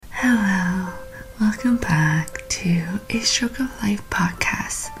Hello, welcome back to A Stroke of Life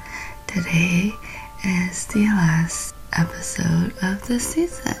podcast. Today is the last episode of the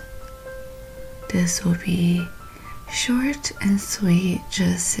season. This will be short and sweet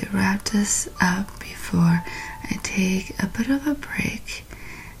just to wrap this up before I take a bit of a break,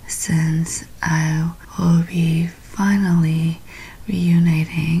 since I will be finally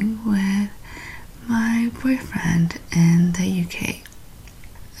reuniting with my boyfriend in the UK.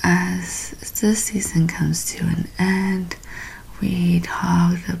 As this season comes to an end, we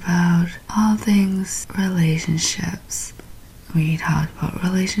talked about all things relationships. We talked about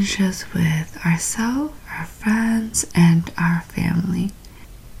relationships with ourselves, our friends, and our family.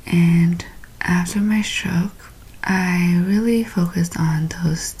 And after my stroke, I really focused on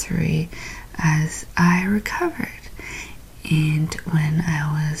those three as I recovered. And when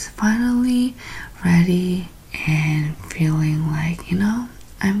I was finally ready and feeling like,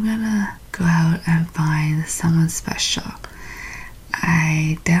 I'm gonna go out and find someone special,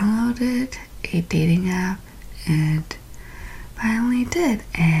 I downloaded a dating app and finally did.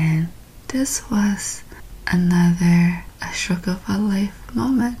 And this was another A Stroke of a Life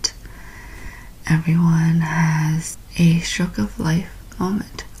moment. Everyone has a stroke of life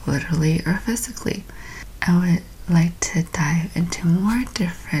moment, literally or physically. I would like to dive into more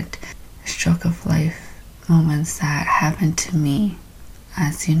different stroke of life moments that happened to me.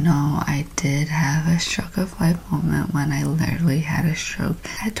 As you know, I did have a stroke of life moment when I literally had a stroke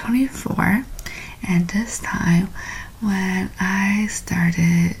at 24. And this time, when I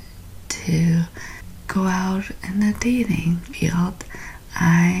started to go out in the dating field,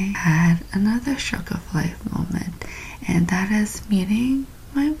 I had another stroke of life moment. And that is meeting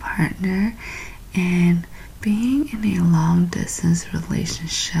my partner and being in a long distance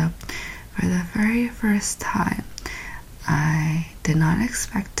relationship for the very first time. I did not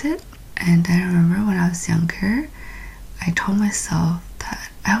expect it, and I remember when I was younger, I told myself that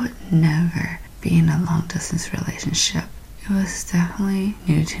I would never be in a long distance relationship. It was definitely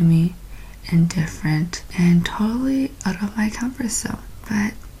new to me and different and totally out of my comfort zone,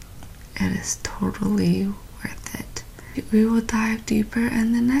 but it is totally worth it. We will dive deeper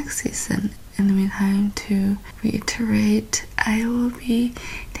in the next season. In the meantime, to reiterate, I will be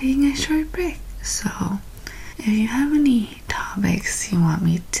taking a short break. So if you have any topics you want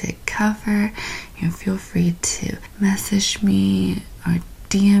me to cover, you feel free to message me or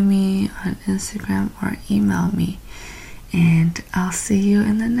DM me on Instagram or email me. And I'll see you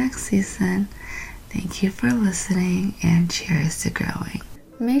in the next season. Thank you for listening, and cheers to growing.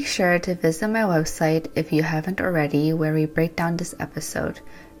 Make sure to visit my website if you haven't already, where we break down this episode.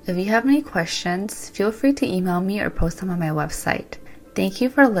 If you have any questions, feel free to email me or post them on my website. Thank you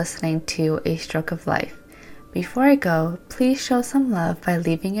for listening to A Stroke of Life. Before I go, please show some love by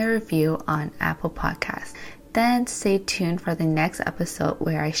leaving a review on Apple Podcasts. Then stay tuned for the next episode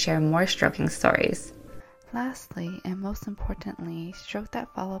where I share more stroking stories. Lastly, and most importantly, stroke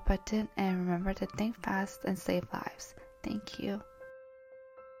that follow button and remember to think fast and save lives. Thank you.